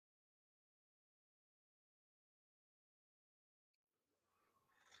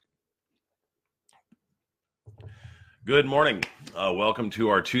Good morning. Welcome to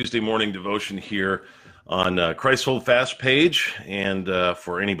our Tuesday morning devotion here on Christ's Hold Fast page. And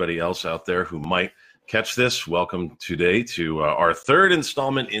for anybody else out there who might catch this, welcome today to our third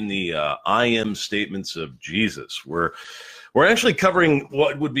installment in the I am statements of Jesus. We're actually covering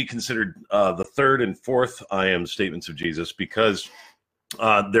what would be considered the third and fourth I am statements of Jesus because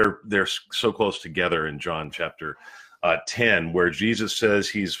they're so close together in John chapter 10, where Jesus says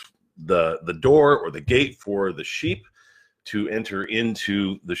he's the door or the gate for the sheep to enter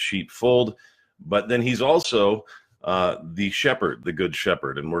into the sheepfold, but then he's also the shepherd, the good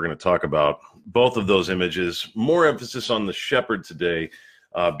shepherd, and we're going to talk about both of those images. More emphasis on the shepherd today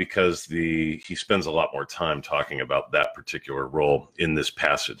because he spends a lot more time talking about that particular role in this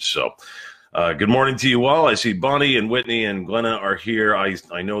passage. So good morning to you all. I see Bonnie and Whitney and Glenna are here.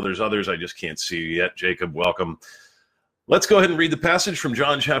 I know there's others. I just can't see you yet. Jacob, welcome. Let's go ahead and read the passage from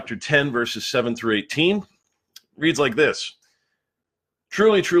John chapter 10, verses 7 through 18. Reads like this.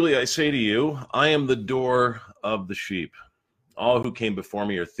 Truly, truly, I say to you, I am the door of the sheep. All who came before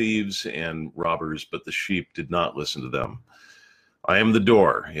me are thieves and robbers, but the sheep did not listen to them. I am the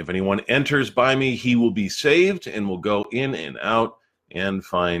door. If anyone enters by me, he will be saved and will go in and out and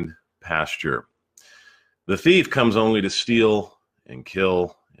find pasture. The thief comes only to steal and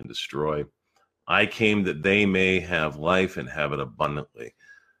kill and destroy. I came that they may have life and have it abundantly.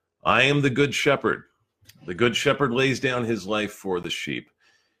 I am the good shepherd. The good shepherd lays down his life for the sheep.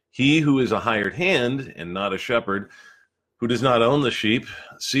 He who is a hired hand and not a shepherd, who does not own the sheep,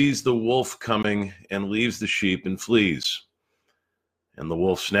 sees the wolf coming and leaves the sheep and flees. And the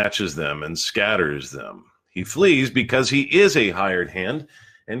wolf snatches them and scatters them. He flees because he is a hired hand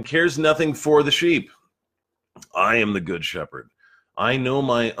and cares nothing for the sheep. I am the good shepherd. I know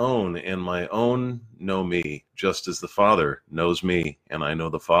my own, and my own know me, just as the Father knows me, and I know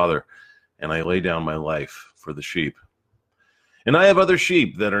the Father, and I lay down my life for the sheep. And I have other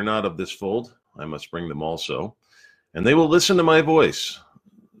sheep that are not of this fold. I must bring them also, and they will listen to my voice.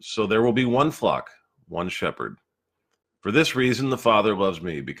 So there will be one flock, one shepherd. For this reason the Father loves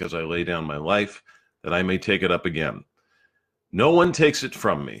me, because I lay down my life, that I may take it up again. No one takes it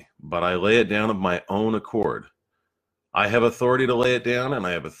from me, but I lay it down of my own accord. I have authority to lay it down, and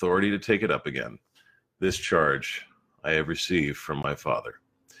I have authority to take it up again. This charge I have received from my Father.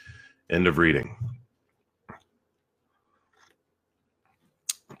 End of reading.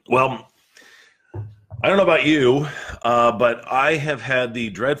 Well, I don't know about you, but I have had the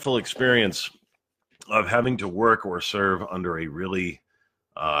dreadful experience of having to work or serve under a really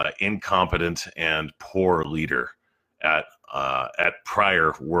incompetent and poor leader at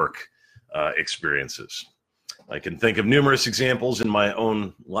prior work experiences. I can think of numerous examples in my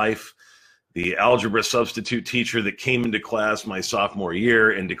own life. The algebra substitute teacher that came into class my sophomore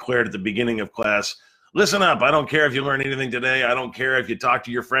year and declared at the beginning of class, listen up, I don't care if you learn anything today. I don't care if you talk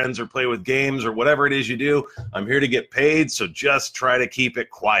to your friends or play with games or whatever it is you do. I'm here to get paid, so just try to keep it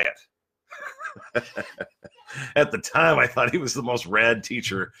quiet. At the time, I thought he was the most rad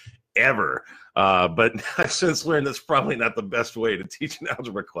teacher ever. But I've since learned that's probably not the best way to teach an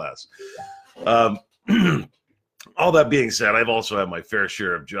algebra class. All that being said, I've also had my fair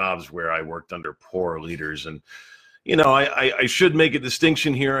share of jobs where I worked under poor leaders. And, you know, I should make a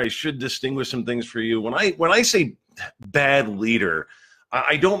distinction here. I should distinguish some things for you. When I say bad leader,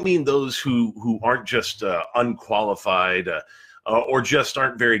 I don't mean those who aren't just unqualified or just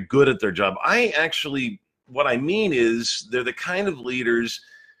aren't very good at their job. What I mean is they're the kind of leaders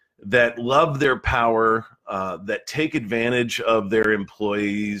that love their power, that take advantage of their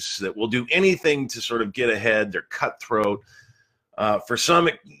employees, that will do anything to sort of get ahead. They're cutthroat. For some,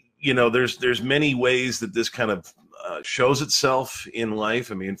 you know, there's many ways that this kind of shows itself in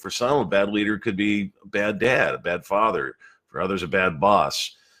life. I mean, for some, a bad leader could be a bad dad, a bad father. For others, a bad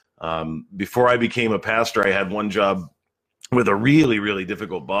boss. Before I became a pastor, I had one job with a really, really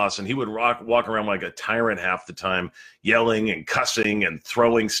difficult boss, and he would walk around like a tyrant half the time, yelling and cussing and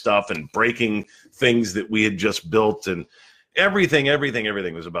throwing stuff and breaking things that we had just built, and everything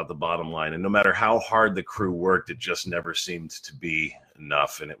was about the bottom line. And no matter how hard the crew worked, it just never seemed to be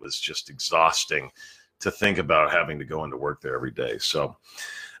enough, and it was just exhausting to think about having to go into work there every day. So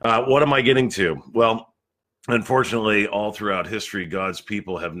what am I getting to? Well, unfortunately, all throughout history, God's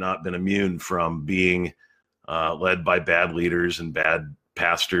people have not been immune from being led by bad leaders and bad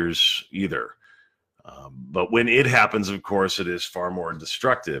pastors either. But when it happens, of course, it is far more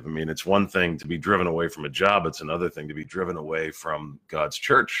destructive. I mean, it's one thing to be driven away from a job. It's another thing to be driven away from God's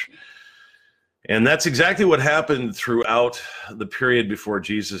church. And that's exactly what happened throughout the period before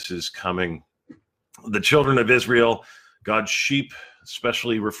Jesus' coming. The children of Israel, God's sheep,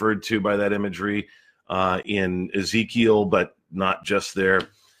 especially referred to by that imagery, in Ezekiel, but not just there,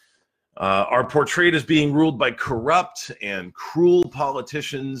 are portrayed as being ruled by corrupt and cruel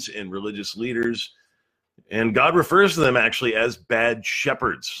politicians and religious leaders. And God refers to them actually as bad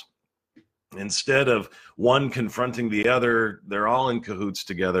shepherds. Instead of one confronting the other, they're all in cahoots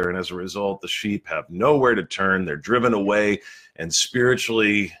together. And as a result, the sheep have nowhere to turn. They're driven away and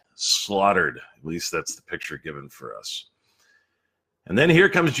spiritually slaughtered. At least that's the picture given for us. And then here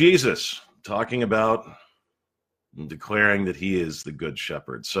comes Jesus talking about and declaring that he is the good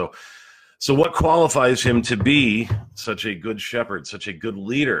shepherd. So what qualifies him to be such a good shepherd, such a good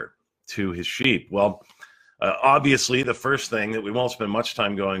leader to his sheep? Well, obviously, the first thing that we won't spend much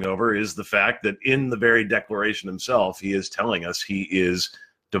time going over is the fact that in the very declaration himself, he is telling us he is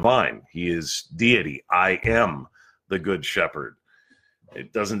divine. He is deity. I am the good shepherd.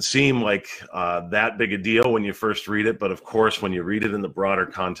 It doesn't seem like that big a deal when you first read it, but of course, when you read it in the broader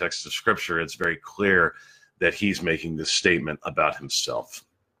context of Scripture, it's very clear that he's making this statement about himself.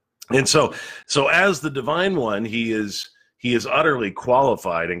 And so as the divine one, he is utterly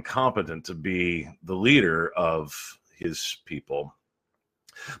qualified and competent to be the leader of his people.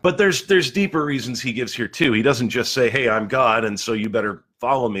 But there's deeper reasons he gives here too. He doesn't just say, hey, I'm God, and so you better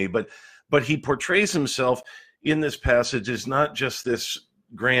follow me. But he portrays himself in this passage as not just this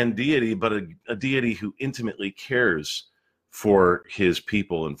grand deity, but a deity who intimately cares for his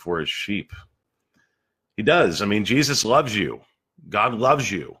people and for his sheep. He does. I mean, Jesus loves you. God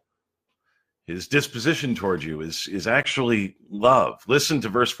loves you. His disposition towards you is actually love. Listen to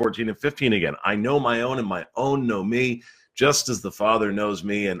verse 14 and 15 again. I know my own, and my own know me, just as the Father knows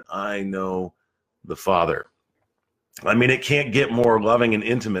me, and I know the Father. I mean, it can't get more loving and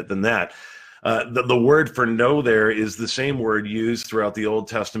intimate than that. The word for know there is the same word used throughout the Old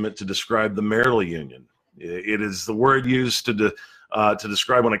Testament to describe the marital union. It is the word used to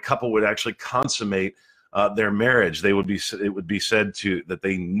describe when a couple would actually consummate their marriage. It would be said that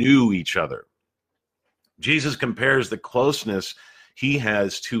they knew each other. Jesus compares the closeness he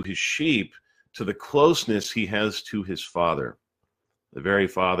has to his sheep to the closeness he has to his Father, the very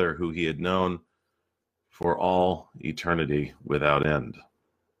Father who he had known for all eternity without end.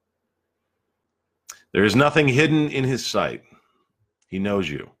 There is nothing hidden in his sight. He knows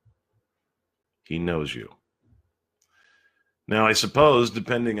you. He knows you. Now, I suppose,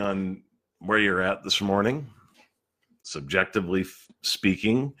 depending on where you're at this morning, subjectively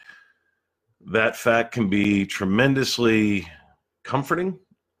speaking, that fact can be tremendously comforting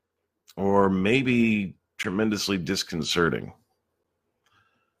or maybe tremendously disconcerting.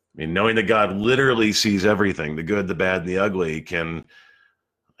 I mean, knowing that God literally sees everything, the good, the bad, and the ugly, can,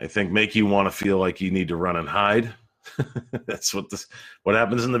 I think, make you want to feel like you need to run and hide. That's what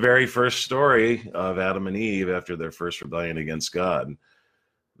happens in the very first story of Adam and Eve after their first rebellion against God.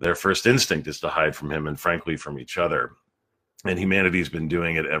 Their first instinct is to hide from him and, frankly, from each other. And humanity's been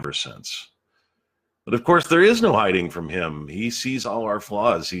doing it ever since. But of course, there is no hiding from him. He sees all our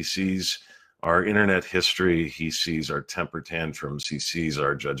flaws. He sees our internet history. He sees our temper tantrums. He sees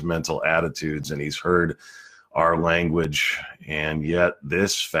our judgmental attitudes, and he's heard our language. And yet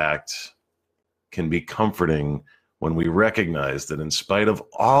this fact can be comforting when we recognize that in spite of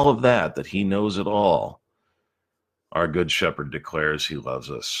all of that he knows it all, our good shepherd declares he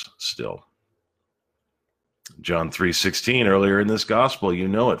loves us still. John 3:16, earlier in this gospel, you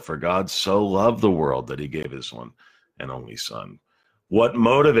know it, for God so loved the world that he gave his one and only Son. What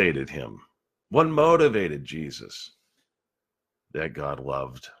motivated him? What motivated Jesus? That God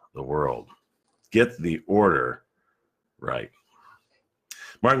loved the world. Get the order right.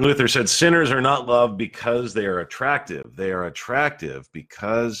 Martin Luther said, sinners are not loved because they are attractive. They are attractive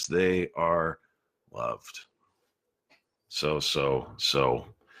because they are loved. So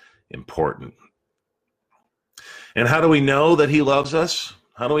important. And how do we know that he loves us?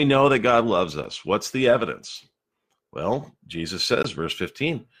 How do we know that God loves us? What's the evidence? Well, Jesus says, verse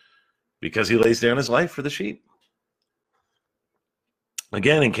 15, because he lays down his life for the sheep.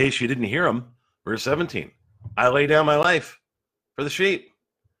 Again, in case you didn't hear him, verse 17, I lay down my life for the sheep.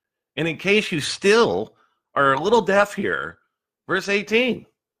 And in case you still are a little deaf here, verse 18,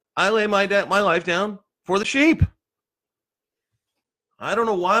 I lay my life down for the sheep. I don't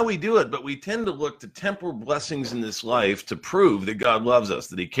know why we do it, but we tend to look to temporal blessings in this life to prove that God loves us,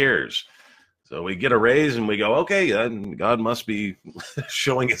 that he cares. So we get a raise and we go, okay, God must be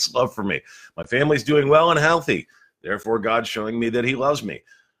showing his love for me. My family's doing well and healthy. Therefore, God's showing me that he loves me.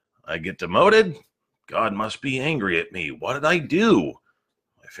 I get demoted. God must be angry at me. What did I do?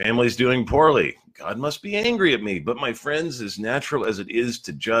 My family's doing poorly. God must be angry at me. But my friends, as natural as it is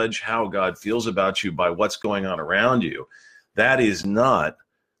to judge how God feels about you by what's going on around you, that is not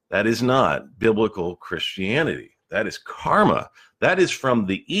That is not biblical Christianity. That is karma. That is from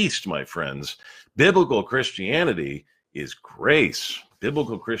the East, my friends. Biblical Christianity is grace.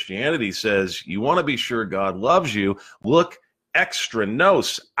 Biblical Christianity says you want to be sure God loves you. Look extra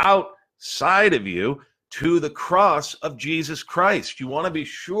nos, outside of you, to the cross of Jesus Christ. You want to be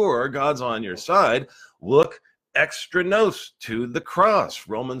sure God's on your side. Look extra nos, to the cross.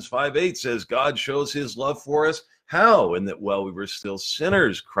 Romans 5:8 says God shows his love for us. How? In that while we were still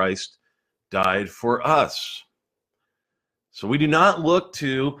sinners, Christ died for us. So we do not look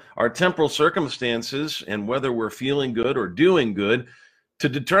to our temporal circumstances and whether we're feeling good or doing good to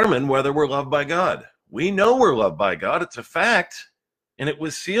determine whether we're loved by God. We know we're loved by God. It's a fact, and it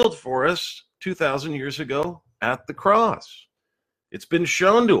was sealed for us 2,000 years ago at the cross. It's been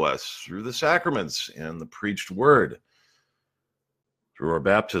shown to us through the sacraments and the preached word, through our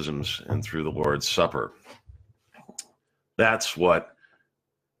baptisms and through the Lord's Supper. That's what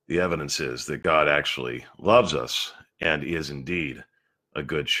the evidence is, that God actually loves us and is indeed a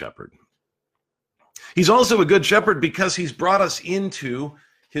good shepherd. He's also a good shepherd because he's brought us into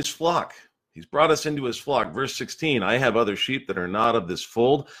his flock. He's brought us into his flock. Verse 16, I have other sheep that are not of this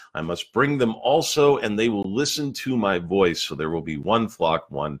fold. I must bring them also, and they will listen to my voice. So there will be one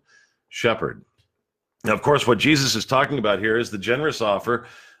flock, one shepherd. Now, of course, what Jesus is talking about here is the generous offer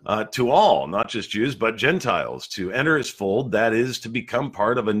to all, not just Jews, but Gentiles, to enter his fold. That is to become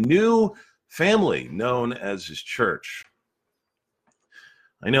part of a new family known as his church.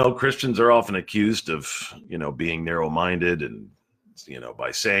 I know Christians are often accused of, being narrow-minded and,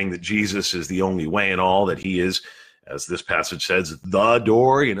 by saying that Jesus is the only way and all, that he is, as this passage says, the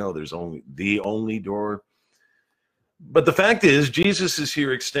door. There's only the only door. But the fact is, Jesus is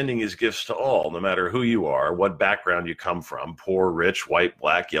here extending his gifts to all, no matter who you are, what background you come from, poor, rich, white,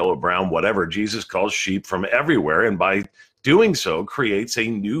 black, yellow, brown, whatever. Jesus calls sheep from everywhere, and by doing so, creates a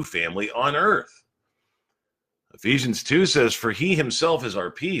new family on earth. Ephesians 2 says, for he himself is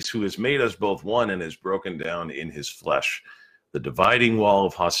our peace, who has made us both one and has broken down in his flesh the dividing wall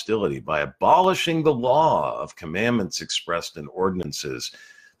of hostility by abolishing the law of commandments expressed in ordinances,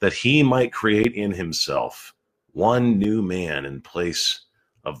 that he might create in himself one new man in place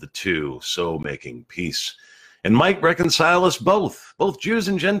of the two, so making peace, and might reconcile us both Jews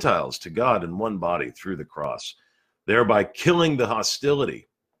and Gentiles, to God in one body through the cross, thereby killing the hostility.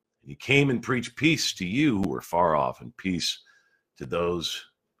 He came and preached peace to you who were far off, and peace to those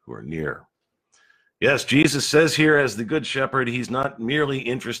who are near. Yes, Jesus says here, as the good shepherd, he's not merely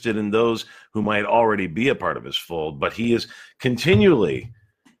interested in those who might already be a part of his fold, but he is continually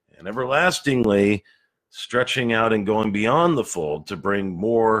and everlastingly stretching out and going beyond the fold to bring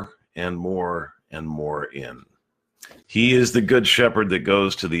more and more and more in. He is the good shepherd that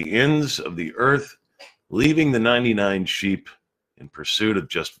goes to the ends of the earth, leaving the 99 sheep in pursuit of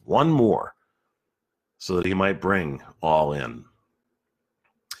just one more, so that he might bring all in.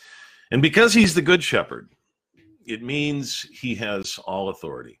 And because he's the good shepherd, it means he has all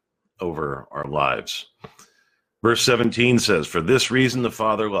authority over our lives. Verse 17 says, for this reason the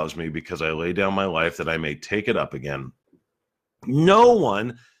Father loves me, because I lay down my life that I may take it up again. No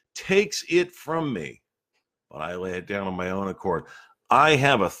one takes it from me, but I lay it down on my own accord. I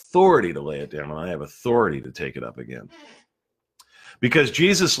have authority to lay it down, and I have authority to take it up again. Because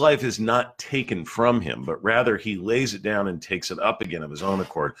Jesus' life is not taken from him, but rather he lays it down and takes it up again of his own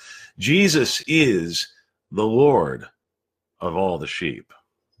accord. Jesus is the Lord of all the sheep.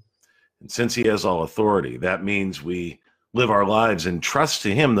 And since he has all authority, that means we live our lives and trust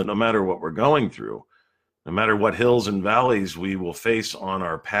to him that no matter what we're going through, no matter what hills and valleys we will face on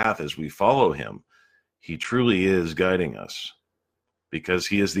our path as we follow him, he truly is guiding us. Because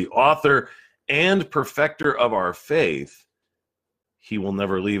he is the author and perfecter of our faith, he will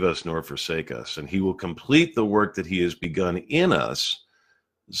never leave us nor forsake us, and he will complete the work that he has begun in us,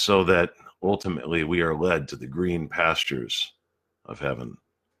 so that ultimately we are led to the green pastures of heaven.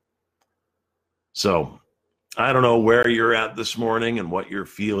 So I don't know where you're at this morning and what you're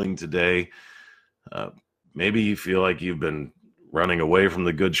feeling today. Maybe you feel like you've been running away from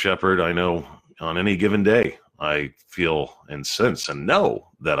the Good Shepherd. I know on any given day, I feel and sense and know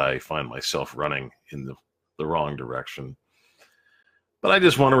that I find myself running in the wrong direction. But I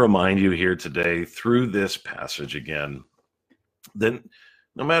just want to remind you here today, through this passage again, that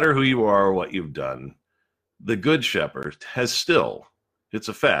no matter who you are or what you've done, the Good Shepherd has still, it's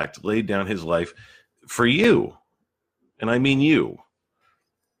a fact, laid down his life for you. And I mean you.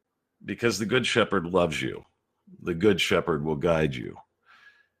 Because the Good Shepherd loves you. The Good Shepherd will guide you.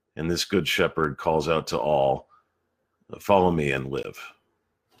 And this Good Shepherd calls out to all, follow me and live.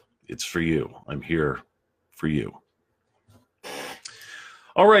 It's for you. I'm here for you.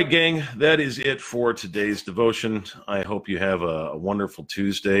 All right, gang, that is it for today's devotion. I hope you have a wonderful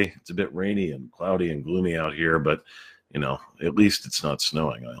Tuesday. It's a bit rainy and cloudy and gloomy out here, but at least it's not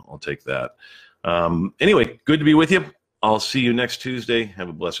snowing. I'll take that. Anyway, good to be with you. I'll see you next Tuesday. Have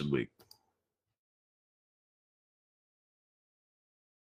a blessed week.